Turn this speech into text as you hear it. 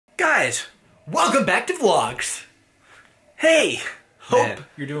Guys, welcome back to Vlogs. Hey, hope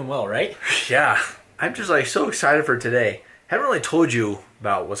you're doing well, right? Yeah, I'm just like so excited for today. Haven't really told you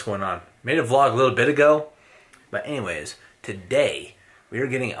about what's going on. Made a vlog a little bit ago, but anyways, today we are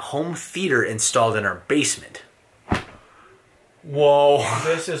getting a home theater installed in our basement. Whoa.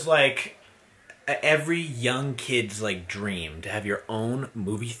 This is like every young kid's like dream, to have your own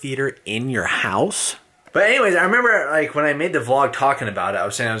movie theater in your house. But anyways, I remember like when I made the vlog talking about it, I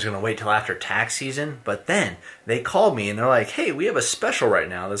was saying I was going to wait till after tax season, but then they called me and they're like, hey, we have a special right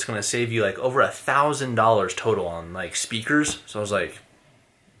now that's going to save you like over $1,000 total on like speakers. So I was like,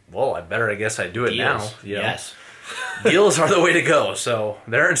 well, I guess I do it now. You know? Yes. Deals are the way to go. So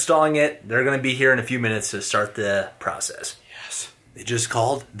they're installing it. They're going to be here in a few minutes to start the process. Yes. They just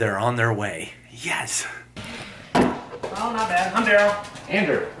called. They're on their way. Yes. Oh, not bad. I'm Daryl.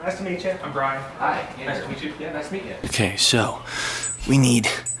 Andrew. Nice to meet you. I'm Brian. Hi. Andrew. Nice to meet you. Yeah, nice to meet you. Okay, so we need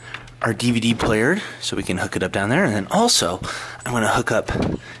our DVD player so we can hook it up down there, and then also I'm gonna hook up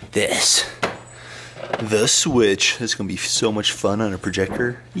this. The Switch. It's gonna be so much fun on a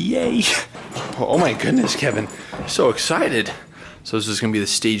projector. Yay! Oh my goodness, Kevin. So excited. So this is gonna be the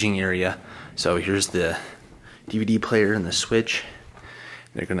staging area. So here's the DVD player and the Switch.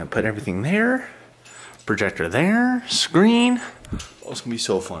 They're gonna put everything there. Projector there. Screen. Oh, it's gonna be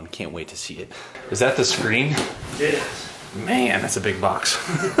so fun. Can't wait to see it. Is that the screen? It is. Man, that's a big box.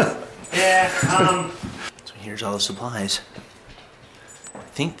 Yeah, So here's all the supplies. I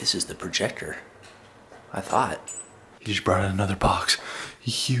think this is the projector. I thought. He just brought in another box. A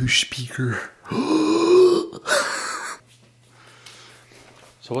huge speaker.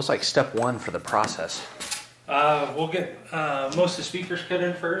 So what's like step one for the process? we'll get most of the speakers cut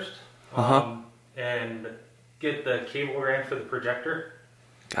in first. And get the cable ran for the projector.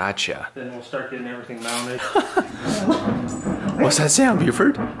 Gotcha. Then we'll start getting everything mounted. What's that sound,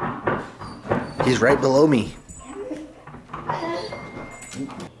 Buford? He's right below me.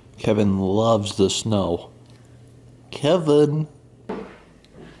 Kevin loves the snow. Kevin.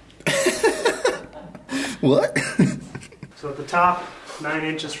 What? So at the top, 9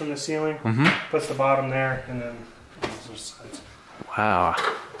 inches from the ceiling, puts the bottom there, and then those sides. Wow.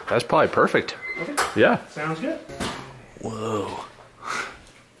 That's probably perfect. Okay. Yeah. Sounds good. Whoa.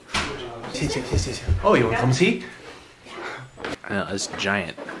 Oh, you want to come see? I know, it's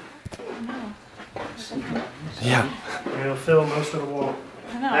giant. Yeah. And it'll fill most of the wall.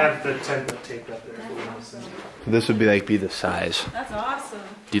 I have the tent taped up there. This would be the size. That's awesome.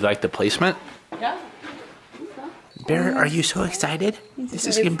 Do you like the placement? Yeah. Barrett, are you so excited? This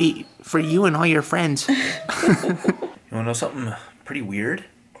is going to be for you and all your friends. You want to know something pretty weird?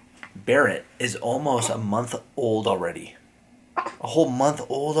 Barrett is almost a month old already. A whole month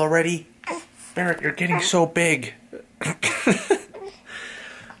old already? Barrett, you're getting so big.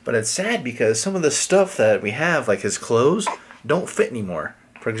 But it's sad because some of the stuff that we have, like his clothes, don't fit anymore.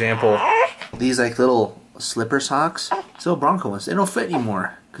 For example, these like little slipper socks, it's little Bronco ones, they don't fit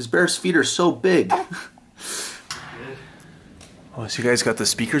anymore because Barrett's feet are so big. Oh, so you guys got the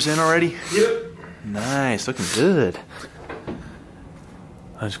speakers in already? Yep. Nice, looking good.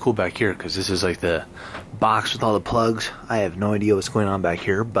 It's cool back here because this is like the box with all the plugs. I have no idea what's going on back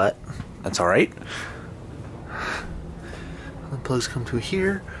here, but that's all right. The plugs come to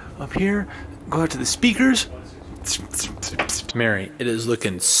here, up here, go out to the speakers. Mary, it is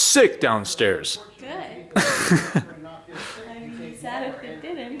looking sick downstairs. Good. I'd be sad if it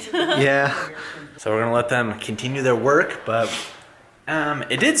didn't. Yeah. So we're gonna let them continue their work, but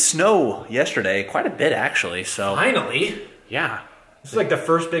it did snow yesterday, quite a bit actually. So Finally. yeah. This is like the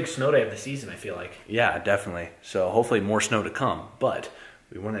first big snow day of the season, I feel like. Yeah, definitely. So hopefully more snow to come. But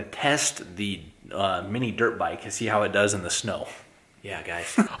we want to test the mini dirt bike and see how it does in the snow. Yeah,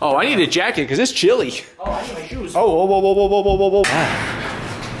 guys. Oh, I need a jacket because it's chilly. Oh, I need my shoes. Oh, whoa, whoa, whoa, whoa, whoa, whoa, whoa.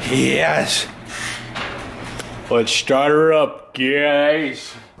 Ah. Yes. Let's start her up,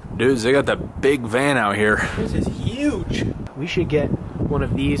 guys. Dudes, they got the big van out here. This is huge. We should get one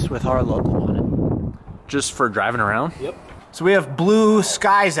of these with our logo on it. Just for driving around? Yep. So we have blue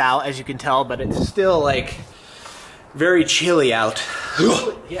skies out, as you can tell, but it's still like very chilly out.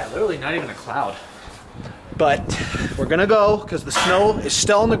 Yeah, literally not even a cloud. But we're gonna go because the snow is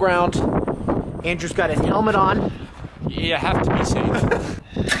still on the ground. Andrew's got his helmet on. Yeah, have to be safe.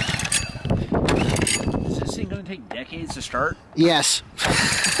 Is this thing gonna take decades to start? Yes.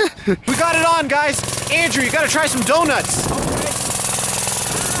 We got it on, guys. Andrew, you gotta try some donuts.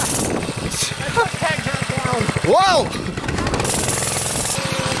 Whoa!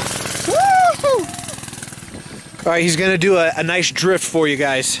 Woo! All right, he's gonna do a nice drift for you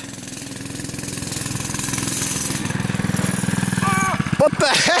guys. What the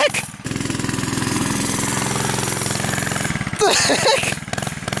heck? heck? The heck?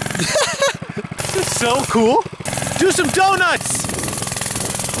 This is so cool. Do some donuts.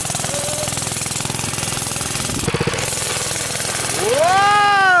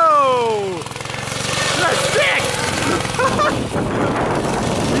 Whoa! That's sick!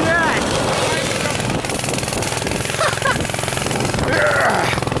 Yes!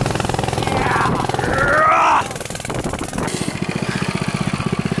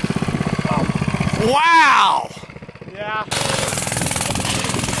 Wow! Yeah.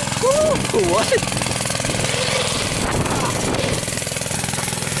 Woo, what?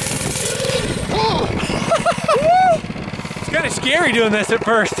 It's kind of scary doing this at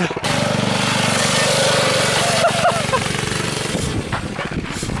first.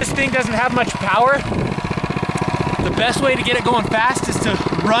 This thing doesn't have much power. The best way to get it going fast is to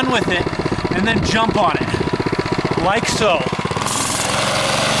run with it and then jump on it, like so.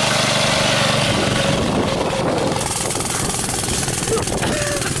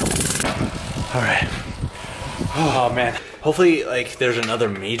 All right. Oh man. Hopefully, like, there's another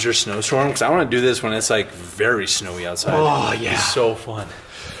major snowstorm because I want to do this when it's like very snowy outside. Oh yeah, it's so fun.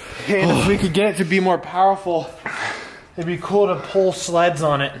 And if we could get it to be more powerful, it'd be cool to pull sleds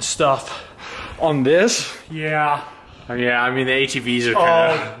on it and stuff. On this? Yeah. Oh, yeah, I mean the ATVs are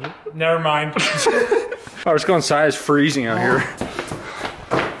kind of. Oh, never mind. I was going inside. It's freezing out here.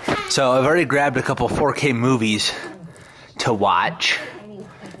 So I've already grabbed a couple 4K movies to watch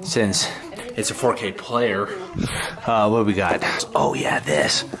since it's a 4K player. What do we got? Oh yeah,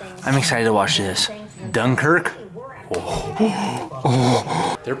 this. I'm excited to watch this. Dunkirk.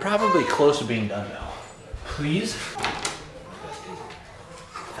 Oh. They're probably close to being done now. Please?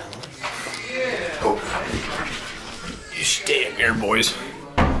 You stay up here, boys.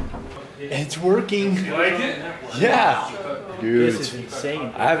 It's working. You like it? Yeah. Dude. This is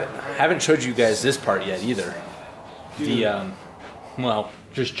insane. I haven't showed you guys this part yet either. The, well,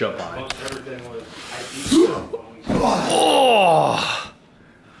 just jump on it. Oh!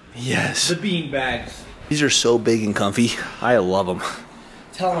 Yes. The bean bags. These are so big and comfy. I love them.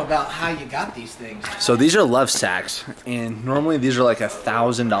 Tell them about how you got these things. So these are love sacks, and normally these are like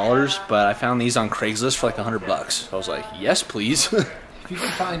 $1,000, but I found these on Craigslist for like $100. So I was like, yes, please. If you can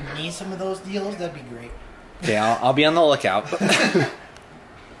find me some of those deals, that'd be great. Okay, I'll be on the lookout.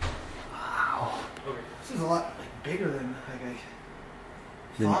 Wow. This is a lot bigger than I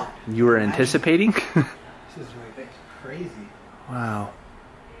thought. You were anticipating? This is like crazy. Wow.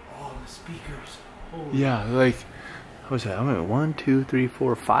 Oh, the speakers. Holy. Yeah, like, what was that? I'm at 1, 2, 3,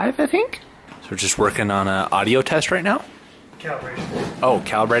 4, 5, I think. So we're just working on an audio test right now. Calibration. Oh,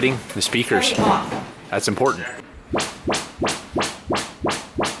 calibrating the speakers. That's important.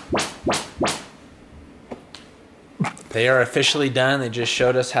 They are officially done. They just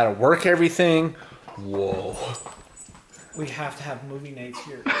showed us how to work everything. Whoa. We have to have movie nights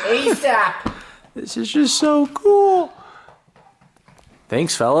here. ASAP! This is just so cool.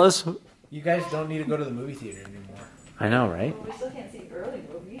 Thanks, fellas. You guys don't need to go to the movie theater anymore. I know, right? We still can't see early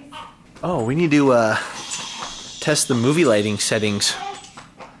movies. Oh, we need to test the movie lighting settings.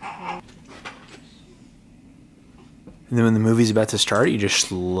 And then when the movie's about to start, you just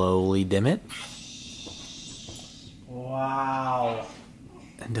slowly dim it Wow.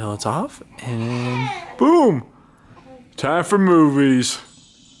 until it's off, and then boom! Time for movies.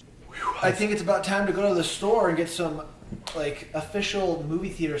 I think it's about time to go to the store and get some, like, official movie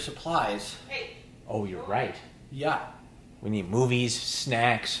theater supplies. Oh, you're right. Yeah. We need movies,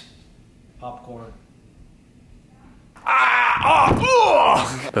 snacks. Popcorn.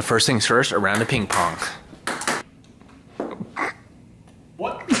 But first things first, a round of ping pong.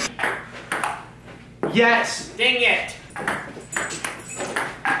 What? Yes! Dang it!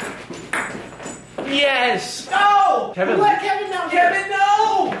 Yes! No! Kevin. Let Kevin know! Kevin,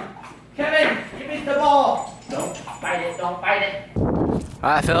 no! Kevin, give me the ball! Don't bite it, don't bite it.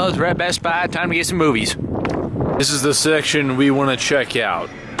 Alright, fellas, we're at Best Buy. Time to get some movies. This is the section we want to check out.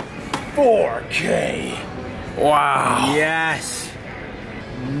 4K. Wow. Yes.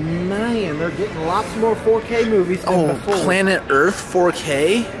 Man, they're getting lots more 4K movies than Oh, before. Planet Earth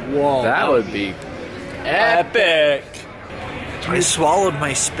 4K? Whoa. That would be epic. I swallowed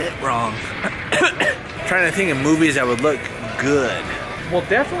my spit wrong. Trying to think of movies that would look good. Well,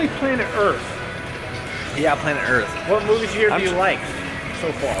 definitely Planet Earth. Yeah, Planet Earth. What movies here do you like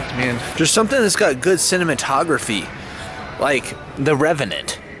so far? Man, just something that's got good cinematography. Like The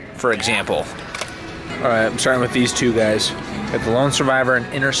Revenant, for example. Alright, I'm starting with these two guys. Got The Lone Survivor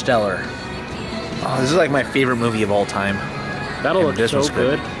and Interstellar. Oh, this is like my favorite movie of all time. That'll And look this so one's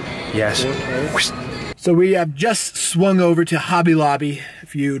good. Yes. Okay. So we have just swung over to Hobby Lobby.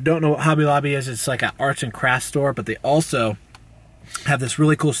 If you don't know what Hobby Lobby is, it's like an arts and crafts store, but they also have this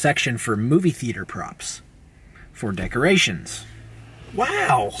really cool section for movie theater props for decorations.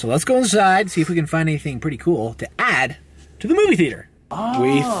 Wow. So let's go inside, see if we can find anything pretty cool to add to the movie theater. Oh.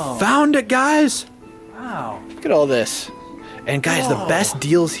 We found it, guys. Wow. Look at all this. And guys, the best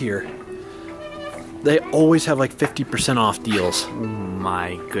deals here. They always have like 50% off deals. Oh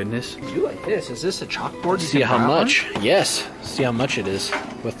my goodness. You like this? Is this a chalkboard? See how much? Yes. See how much it is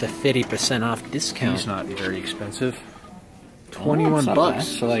with the 50% off discount. It's not very expensive. 21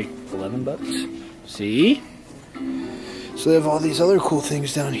 bucks for like 11 bucks. See? So they have all these other cool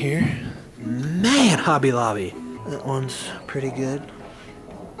things down here. Man, Hobby Lobby. That one's pretty good.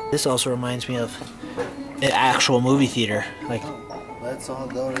 This also reminds me of an actual movie theater. Like, Let's all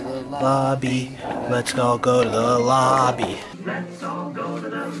go to the lobby. Let's all go to the lobby. Let's all go to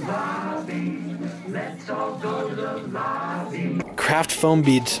the lobby. Let's all go to the lobby. Craft foam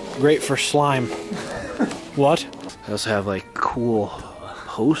beads, great for slime. What? They also have like cool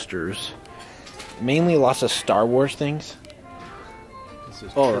posters. Mainly lots of Star Wars things. This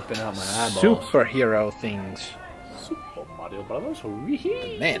is Oh, tripping out my eyeballs. superhero things. Super Mario Brothers.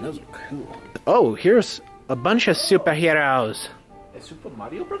 Man, those are cool. Oh, here's a bunch of superheroes. Super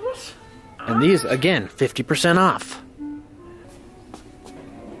Mario Brothers? And these, again, 50% off.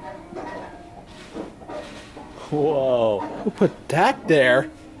 Whoa. Who put that there?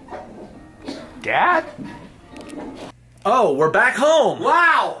 Dad? Oh, we're back home.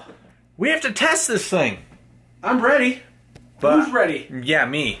 Wow! We have to test this thing. I'm ready. But, Who's ready? Yeah,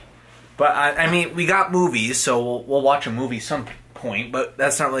 me. But, I mean, we got movies, so we'll watch a movie some point, but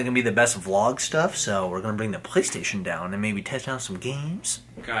that's not really going to be the best vlog stuff, so we're going to bring the PlayStation down and maybe test out some games.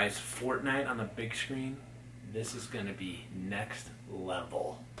 Guys, Fortnite on the big screen, this is gonna be next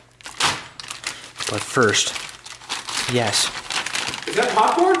level. But first, yes. Is that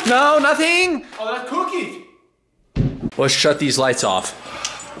popcorn? No, nothing! Oh, that's cookies! Let's shut these lights off.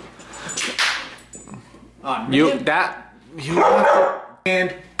 Oh, man. You have to,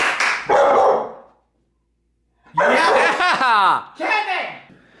 and... Yeah! Kevin!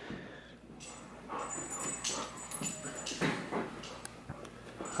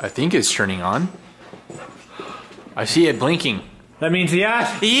 I think it's turning on. I see it blinking. That means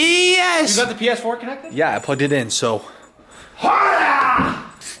yes. Yes! You got the PS4 connected? Yeah, I plugged it in, so...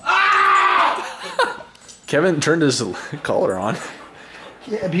 Kevin turned his collar on.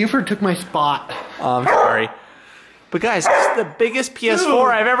 Yeah, Buford took my spot. I'm sorry. But guys, this is the biggest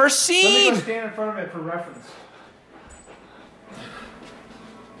PS4 I've ever Let seen! me go stand in front of it for reference.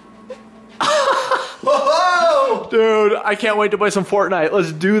 Dude, I can't wait to play some Fortnite.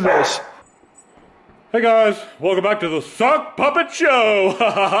 Let's do this. Hey guys, welcome back to the Sock Puppet Show!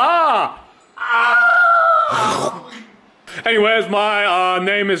 Ha ha ha! Anyways, my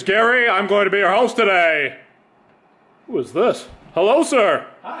name is Gary. I'm going to be your host today. Who is this? Hello, sir.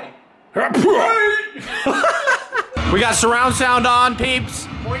 Hi. We got surround sound on, peeps.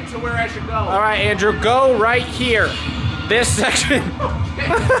 Point to where I should go. All right, Andrew, go right here. This section.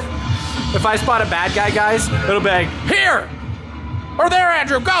 If I spot a bad guy, guys, it'll be like, here! Or there,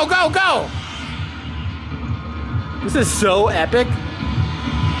 Andrew, go, go, go! This is so epic.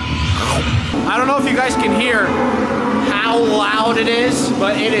 I don't know if you guys can hear how loud it is,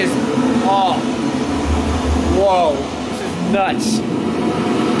 but it is, oh. Whoa, this is nuts.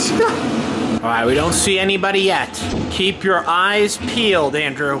 All right, we don't see anybody yet. Keep your eyes peeled,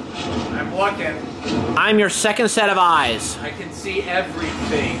 Andrew. I'm looking. I'm your second set of eyes. I can see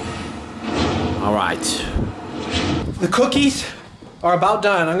everything. All right. The cookies are about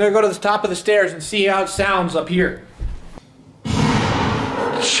done. I'm gonna go to the top of the stairs and see how it sounds up here.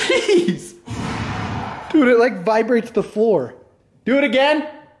 Jeez. Dude, it like vibrates the floor. Do it again.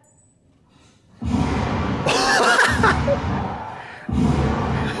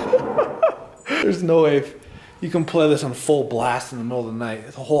 There's no way you can play this on full blast in the middle of the night.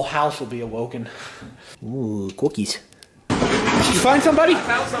 The whole house will be awoken. Ooh, cookies. Did you find somebody? I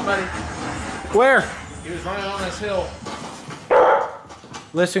found somebody. Where? He was running on this hill.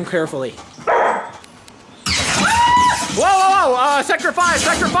 Listen carefully. Whoa, whoa, whoa! Sector 5,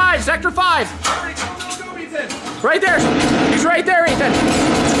 Sector 5, Sector 5! Go, Ethan! Right there! He's right there, Ethan!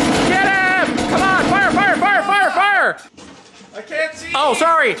 Get him! Come on! Fire, fire, fire, fire, fire! I can't see! Oh,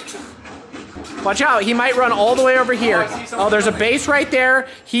 sorry! Watch out, he might run all the way over here. I see something Oh, there's a coming. base right there.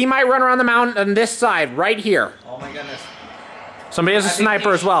 He might run around the mountain on this side, right here. Oh my goodness. Somebody has a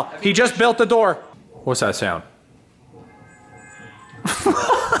sniper as well. He just built the door. What's that sound?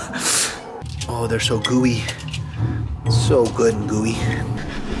 Oh, they're so gooey. So good and gooey.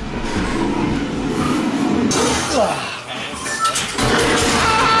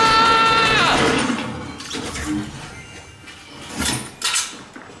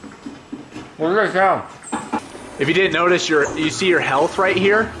 What does that sound? If you didn't notice, you see your health right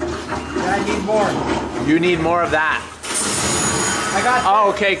here? I need more. You need more of that. I got Oh,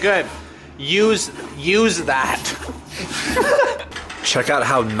 okay, good. Use that. Check out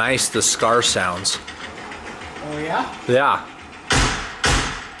how nice the scar sounds. Oh, yeah? Yeah.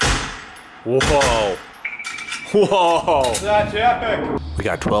 Whoa. Whoa. That's epic. We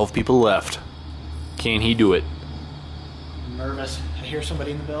got 12 people left. Can he do it? I'm nervous. I hear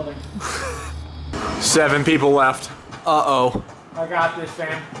somebody in the building. 7 people left. Uh-oh. I got this,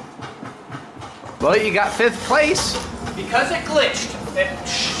 fam. Well, you got 5th place. Because it glitched, it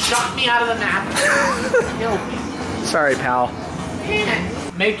shot me out of the map. Killed me. Sorry, pal.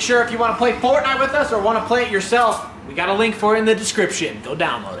 Man. Make sure if you want to play Fortnite with us or want to play it yourself, we got a link for it in the description. Go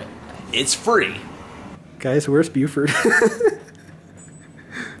download it. It's free. Guys, where's Buford?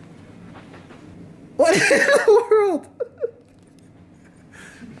 What in the world?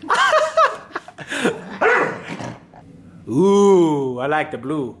 Ooh, I like the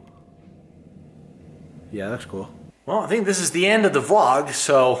blue. Yeah, that's cool. Well, I think this is the end of the vlog,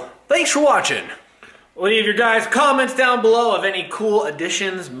 so thanks for watching. Leave your guys' comments down below of any cool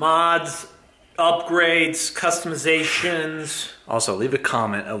additions, mods, upgrades, customizations. Also, leave a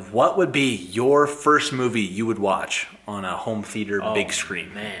comment of what would be your first movie you would watch on a home theater big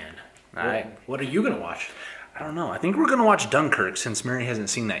screen. Man. All right. What are you going to watch? I don't know. I think we're going to watch Dunkirk since Mary hasn't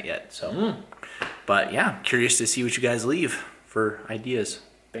seen that yet. So, But yeah, curious to see what you guys leave for ideas.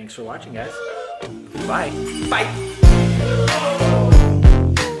 Thanks for watching, guys. Bye. Bye.